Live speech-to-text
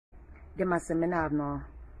They must say me have no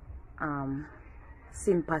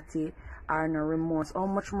sympathy or no remorse. How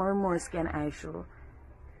much more remorse can I show?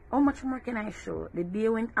 How much more can I show? The day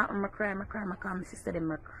when I cry, I call my sister,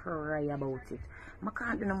 them I cry about it. I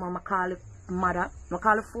can't do no more. I call the mother, I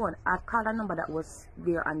call the phone. I call a number that was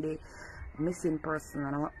there on the missing person,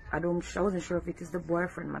 and I wasn't sure if it is the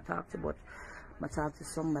boyfriend I talked to, but I talked to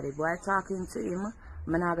somebody. But I talking to him,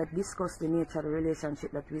 I not got discuss the nature of the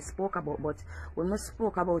relationship that we spoke about. But when we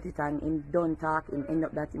spoke about it and him done talk, him end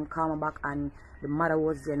up that him call me back, and the mother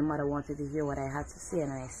was there, and the mother wanted to hear what I had to say,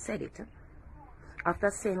 and I said it.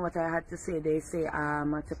 After saying what I had to say, they say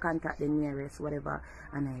to contact the nearest, whatever,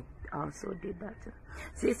 and I also did that.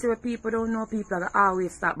 See, when people don't know, people are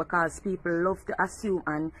always stop because people love to assume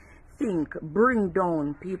and think, bring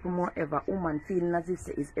down people more ever. Woman feeling as if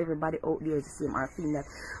is everybody out there is the same, or feeling that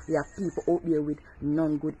we have people out there with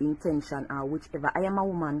non-good intention or whichever. I am a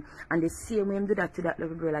woman, and the same way I do that to that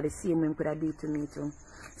little girl, or the same way I could have did to me too.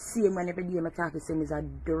 Same when every day I talk to him is a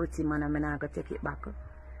dirty man, and I'm not going to take it back.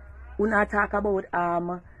 When I talk about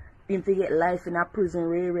him to get life in a prison,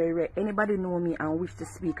 rare. Anybody know me and wish to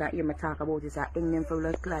speak and hear me talk about this, I hang him for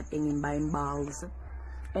blood clot, hang him by him balls.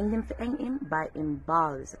 Hang him by him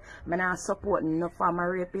balls. I not support no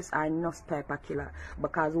former rapist or no type of killer.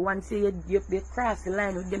 Because once you cross the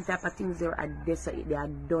line with them type of things, they are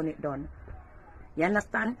done. You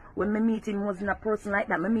understand? When I meet him wasn't a person like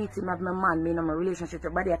that. I meet him as my man, me in my relationship.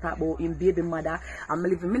 Everybody I talk about him, baby mother. I'm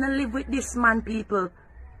living. I don't live with this man, people.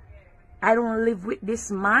 I don't live with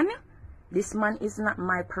this man. This man is not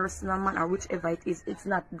my personal man, or whichever it is. It's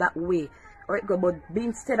not that way. Alright, but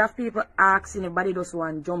instead of people asking, everybody just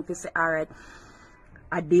want to jump to say, alright,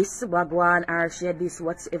 this, wagwan, or share this,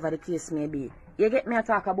 whatever the case may be. You get me? I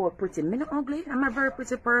talk about pretty. Me not ugly. I'm a very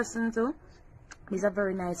pretty person too. He's a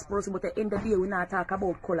very nice person, but at the end of the day, we not talk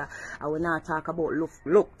about color, and we not talk about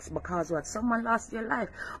looks, because what, someone lost their life.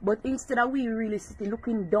 But instead of we really sitting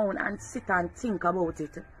looking down and sit and think about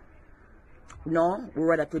it, no, we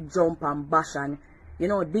rather to jump and bash and, you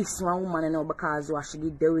know, this one woman, you know, because what she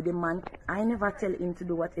did there with the man. I never tell him to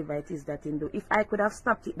do whatever it is that he do. If I could have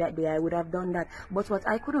stopped it that day, I would have done that. But what,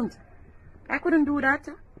 I couldn't do that.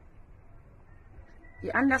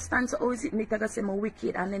 You understand? So how is it me to say I'm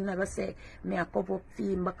wicked and then never say me a cover up for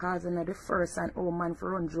him because I'm the first and old man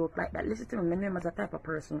for run joke like that. Listen to me, my name is a type of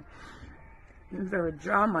person. I'm very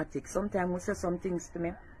dramatic. Sometimes we say some things to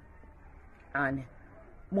me and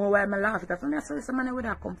more while I laugh at it. That's where some money would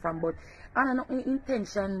have come from, but I don't know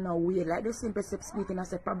intention no way. Like the simple speaking, I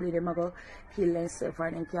say probably them go kill themselves or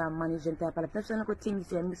them can't manage them type of life. That's one thing you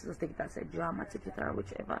say, and Mrs. take it as a dramatic it or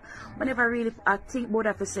whichever. Whenever really I think about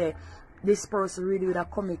that to say this person really would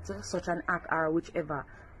have committed such an act or whichever.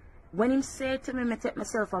 When him say to me, I take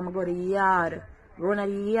myself and I go to the yard. Run at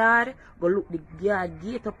the yard, go look the yard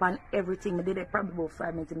gate up and everything. I did it probably about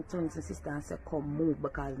 5 minutes and turn to my sister and say, come move,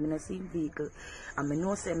 because I see vehicle and I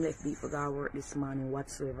know some left vehicle go work this morning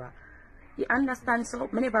whatsoever. You understand? So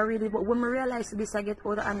I never really, but when I realize this, I get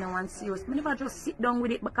out of hand and serious. I never just sit down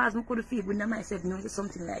with it because I could feel with myself, you know,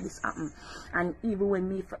 something like this happen. And even when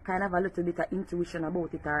me kind of have a little bit of intuition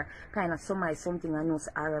about it or kind of summarize something, I know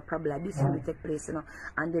probably like this will take place, you know,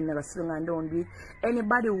 and then never swing and down with it.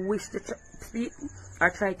 Anybody who wish to speak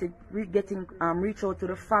or try to reach out to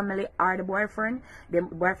the family or the boyfriend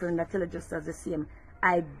that tell it just as the same.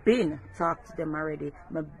 I've been talked to them already.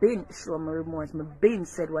 I've been show my remorse. I've been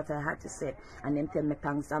said what I had to say. And them tell me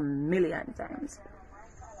thanks a million times.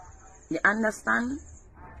 You understand?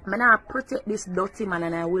 I now protect this dirty man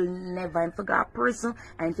and I will never forget prison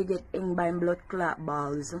and to get in by blood clot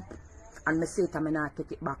balls. And I say to me not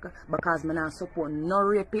take it back because I not support no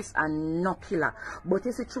rapist and no killer. But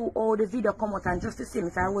you see through all the video come out and just the same,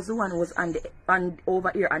 if I was the one who was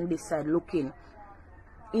over here on this side looking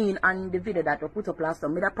in on the video that I put up last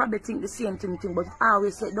time, I probably think the same thing, but I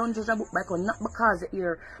always say don't judge a book by cover, not because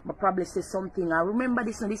here I probably say something. I remember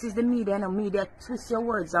this, and this is the media, and the media twist your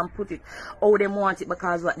words and put it how they want it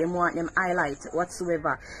because what they want them highlight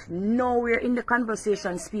whatsoever. Nowhere in the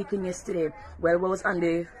conversation speaking yesterday, well, I was on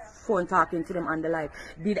the phone talking to them on the live,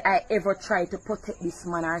 did I ever try to protect this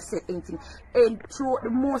man or say anything? And throughout the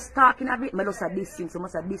most talking of it, I just have this thing, so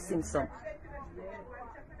must have this thing, so.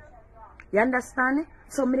 You understand?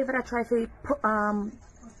 So I never try to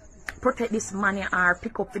protect this money or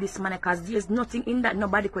pick up for this money because there's nothing in that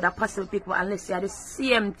nobody could have possibly pick up unless you are the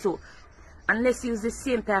same too. Unless you use the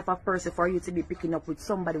same type of person for you to be picking up with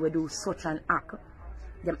somebody who do such an act.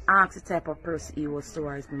 Them ask the type of person he was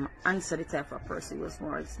towards me, answer the type of person he was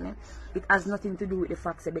towards me. It has nothing to do with the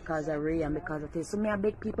facts because of Ray and because of this. So I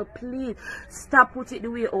beg people, please stop put it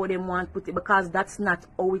the way how they want to put it because that's not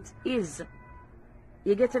how it is.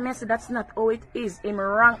 You get a message? That's not how it is. I'm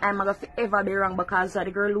wrong. I'm going to ever be wrong because the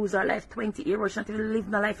girl lose her life 20 years. She not even live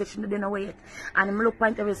no life. She shouldn't have done it. And I'm look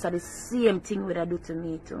point of it, so the same thing would have do to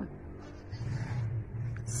me too.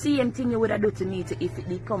 Same thing you would have do to me too if it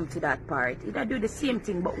did come to that part. It would do the same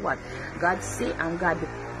thing, but what? God say and God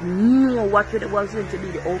knew what was going to be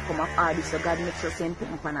the outcome of all this. So God makes sure to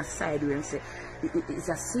put up on a side where and say it's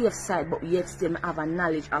a safe side, but yet still have a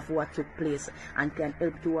knowledge of what took place and can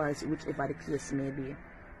help towards whichever the case may be.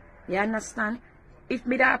 You understand? If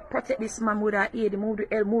me that protect this man, would have aid him, would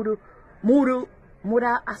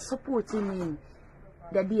have supporting him.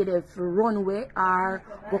 The day they run away or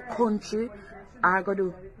go country or go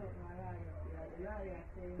do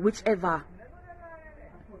whichever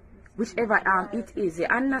it is. You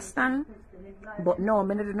understand? But no, I'm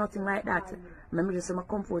not do nothing like that. I'm just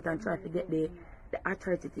come forth and try to get the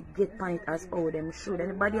authority to get point as how them should.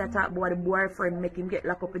 Anybody talk about the boyfriend make him get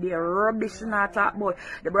locked up with the rubbish not talk about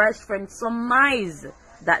the boyfriend surmise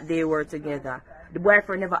that they were together. The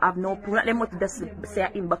boyfriend never have no proof. They must just say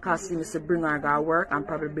him because he used to bring her to work and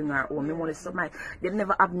probably bring her home. They want to surmise. They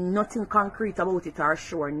never have nothing concrete about it or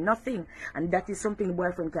sure. Nothing. And that is something the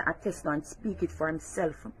boyfriend can attest to and speak it for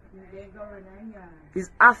himself. Is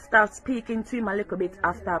after speaking to him a little bit,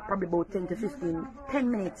 after probably about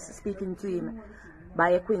 10 minutes speaking to him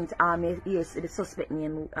by a quaint yes, the suspect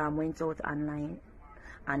name went out online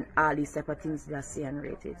and all these type of things they are saying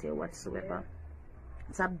rated whatsoever.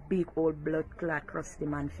 It's a big old blood clot crusty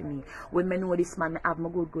man for me. When I know this man, I have my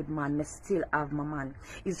good man, I still have my man.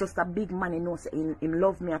 He's just a big man, he knows him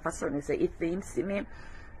love me and for certain say if him see me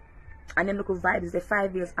and then look at vibes, the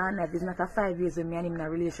 5 years and it's not a 5 years with me and him in a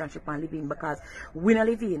relationship and living because we not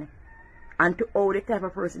living. And to all the type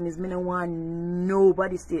of person is me no want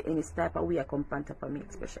nobody still in this type of way I come on top of me,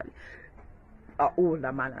 especially an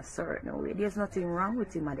older man a certain way. There's nothing wrong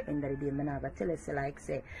with him at the end of the day. I never tell us like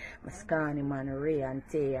say my scanning man Ray and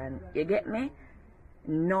Tay and you get me?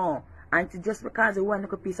 No. And just because you want to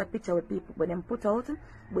look a piece of picture with people but them put out,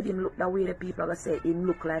 but him look the way the people are gonna say him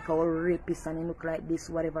look like a rapist and he look like this,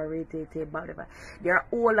 whatever, whatever. There are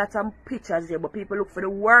all lot of pictures there, but people look for the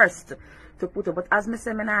worst to put up. But as me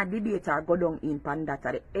say, I not debate or go down in pan that.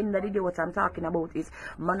 At the end of the day, what I'm talking about is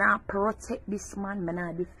I not protect this man, I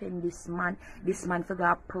not defend this man. This man for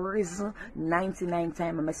go prison 99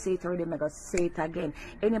 times. I say it already, I'm gonna say it again.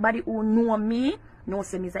 Anybody who know me, no,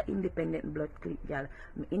 say me is an independent blood clip, girl.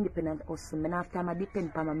 I'm independent also. I have time I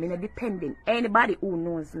depend on me. I'm not dependent. Anybody who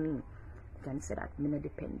knows me can say that I'm not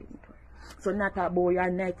dependent. So not a boy, I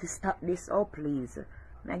need to stop this. Oh, please.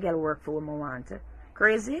 My girl work for what I want.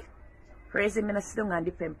 Crazy? Crazy, me not sit down and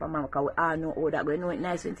depend on me because we all know how that go. You know it's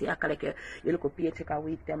nice when you act like you look a paycheck a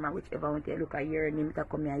week time or whichever one you look a year and you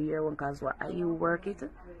come here a year one because what are you work it?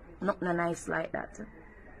 Nothing nice like that.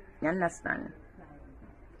 You understand?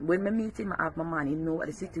 When I meet him, I have my man, he know what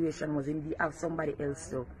the situation was, and he have somebody else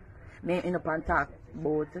so. Me end up and talk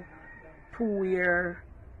about 2 years,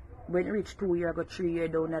 when it reach 2 years, I go 3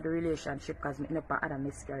 years down at the relationship because I end up and had a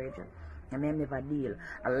miscarriage. And I never deal.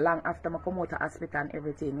 And long after I come out of the hospital and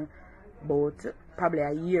everything, but probably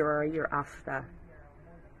a year or a year after,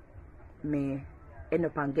 me end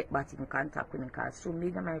up and get back in contact with me because so me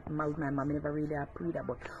and my mom never really approve that,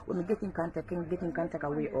 but when I get in contact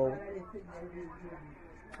away out.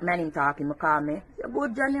 Man him talking, me call me. You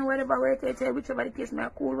good Johnny, whatever way to say, whichever the case, me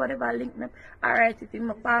cool, whatever link me. Alright, if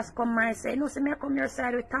you pass come my say, no, say me come your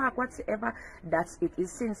side, we talk, whatsoever. That's it.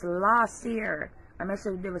 It's since last year. I'm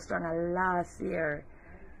sure they were strong last year.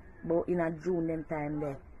 But in a June them time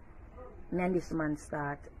there. Me and this man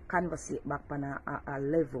start conversate back on a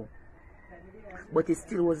level. But it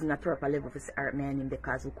still wasn't a proper level for me and him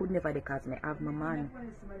because we could never because me have my man.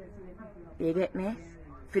 You get me?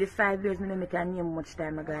 For the 5 years, I don't make a name much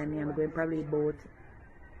time ago. I'm going probably about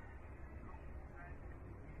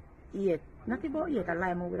 8. Not about 8, I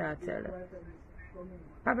lie more without tell.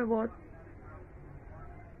 Probably about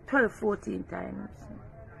 12, 14 times.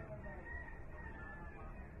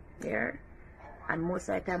 Yeah. And most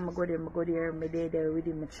of the time I go there, I there with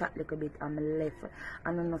him, I chat a little bit and I left.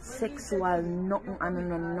 And I'm not sexual, nothing,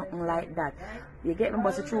 and nothing like that. You get me?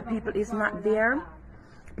 But the true people is not there.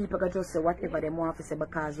 People can just say whatever they want to say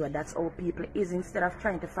because well, that's how people is. Instead of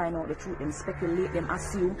trying to find out the truth, them speculate, them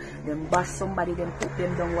assume, them bash somebody, them put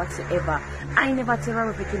them down whatsoever. I never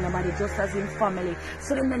terrorific nobody, just as in family.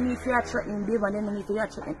 So then they need to threaten Dave and then they need to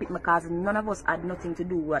threaten pick my cousin. None of us had nothing to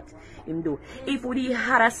do what him do. If we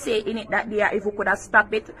had a say in it that day, if we could have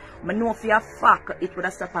stopped it, I know for a fact it would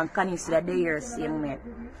have stopped and Connie said they here same way.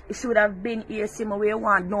 It should have been here same way. We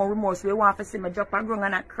want no remorse. We want to see me drop and run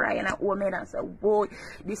and I cry and I owe me and say, boy,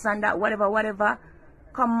 this and that, whatever.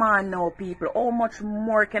 Come on now, people. How much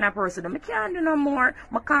more can a person do? I can't do no more.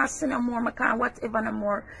 I can't say no more. I can't whatever no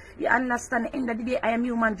more. You understand? At the end of the day, I am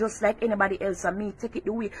human just like anybody else. And me take it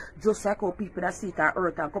the way just like how people that see it on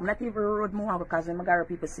earth and come. Not even road more because when I got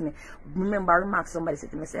people see me. Remember, remark somebody say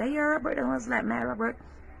to me, say, hey, Robert. And I was like, my Robert.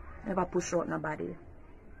 Never push out nobody.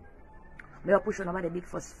 Never push out nobody big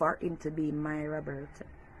first for him to be my Robert.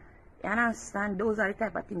 You understand? Those are the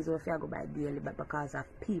type of things that I go by daily, but because of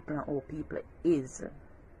people and how people is.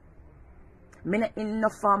 Me not in no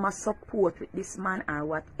form of support with this man or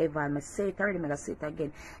whatever. I say it already, I'm going to say it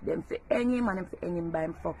again. Them for hang him and them for hang him by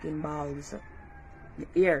him fucking balls.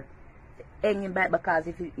 Here. Hang him by because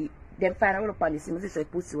if he them find out upon this, I say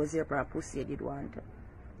pussy was here for a pussy you did want.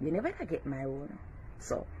 You never get my own.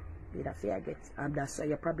 So, you have to get. And that's why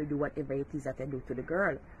you probably do whatever it is that I do to the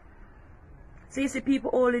girl. So you see,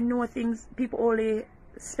 people only know things, people only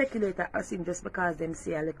speculate at us just because them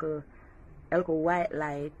see a little white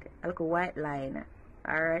line,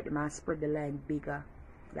 alright, they must spread the line bigger,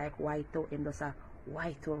 like white out, and just a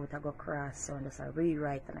white out, I go cross, so just a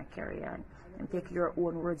rewrite and a carry on. And take your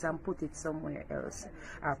own words and put it somewhere else,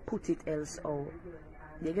 or put it else out.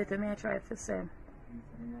 You get me? I try to say.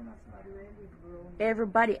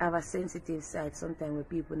 Everybody have a sensitive side sometimes where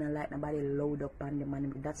people don't like nobody load up on them,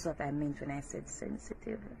 and that's what I meant when I said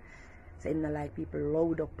sensitive. So I don't like people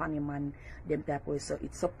load up on him and them type of way. So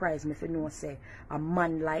it surprised me if you know say a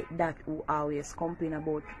man like that who always complain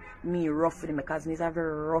about me roughing him because he's a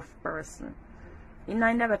very rough person. You know,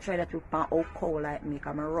 I never try that to pan out cold like me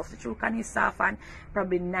because I'm rough. The truth can he's soft and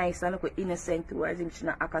probably nice and look innocent towards him, she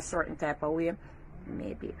not act a certain type of way.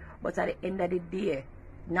 Maybe. But at the end of the day,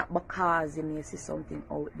 not because you may see something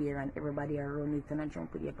out there and everybody around it and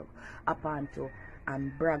jump with you up onto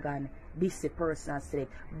and brag on this person and say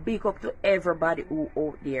big up to everybody who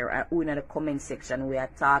out there and who in the comment section where I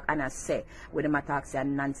talk and I say when them attack say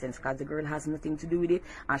nonsense because the girl has nothing to do with it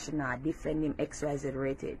and she not defend him XYZ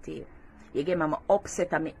rated T. You get me, I'm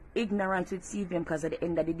upset and I'm ignorant with CV because at the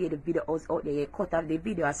end of the day the video was out there. You cut off the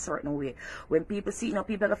video a certain way. When people see, you know,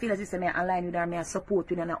 people feel as if I'm online with them, I support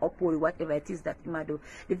you and I uphold whatever it is that you might do.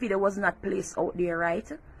 The video was not placed out there, right?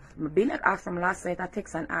 I've been asked from last night, I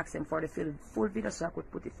text and asked them for the full video so I could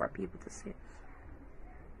put it for people to see.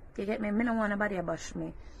 You get me? I don't want nobody to bash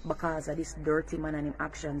me because of this dirty man and his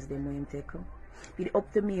actions they know him take. If it's up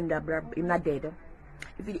to me, him not dead.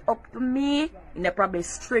 If it's up to me, him probably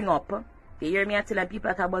string up. You hear me telling people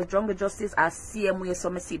that about jungle justice as same way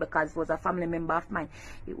some see because it was a family member of mine.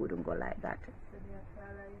 It wouldn't go like that.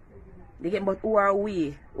 Again, but who are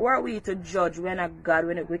we? Who are we to judge? We're not God.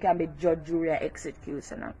 We can be judge, jury, or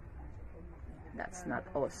executioner. That's not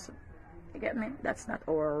us. You get me? That's not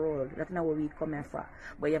our role. That's not what we come here for.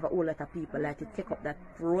 But you have a whole lot of people like to take up that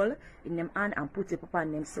role in them hand and put it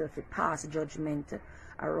upon themselves to pass judgment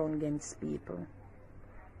around against people.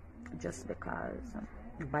 Just because.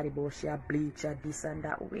 Body bullshit, bleach, this and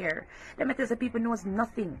that. Where? Let me tell you, people knows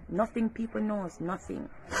nothing. Nothing people knows. Nothing.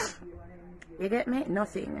 You get me?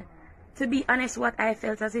 Nothing. To be honest, what I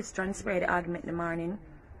felt as if transpired the argument in the morning.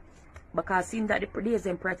 Because seeing that the days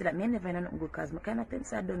and prior to that, me never know nothing good because I kind of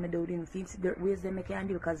think I done me down in things, the ways they make can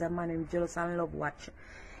do because that man is jealous and love watch.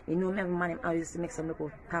 You know, every man always make some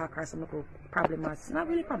little talk or some little problem or not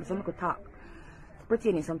really problem, some little talk.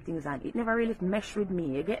 Pretending some things and it never really mesh with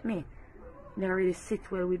me, you get me? Never really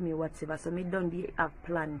sit well with me whatsoever. So me done the have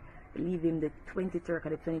plan leave him the 23rd or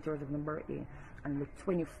the 23rd of my birthday and the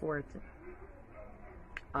 24th.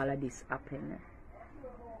 All of this happened.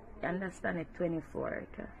 You understand it?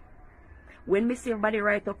 24th. When me see everybody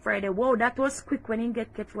right up Friday, wow, that was quick when he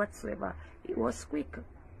get catch whatsoever. It was quick.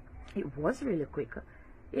 It was really quick.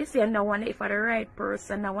 You see, and I wonder if I'm the right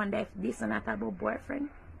person. I wonder if this and that about boyfriend.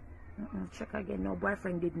 Check again. No,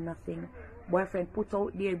 boyfriend did nothing. Boyfriend put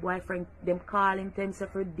out there, boyfriend, them call him, tell him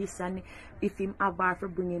for this and if him have her for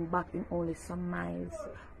bring him back in only some miles.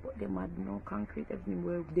 But them had no concrete evidence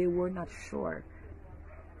where they were not sure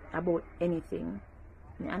about anything.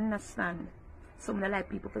 You understand? Some like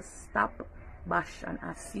people to stop, bash and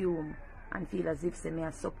assume and feel as if they may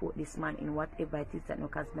support this man in whatever it is that no,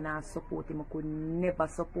 because I not support him, I could never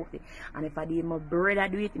support it. And if I did my brother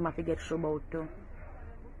do it, I have to get sure about too.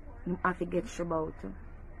 I have to get sure about too.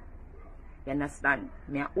 You understand?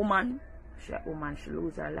 Me a woman, she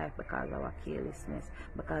lose her life because of our carelessness.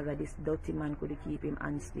 Because of this dirty man could keep him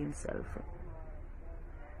honest to himself.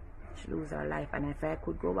 She lose her life. And if I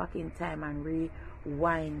could go back in time and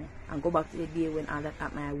rewind and go back to the day when all that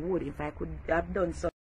happened, I would. If I could have done so.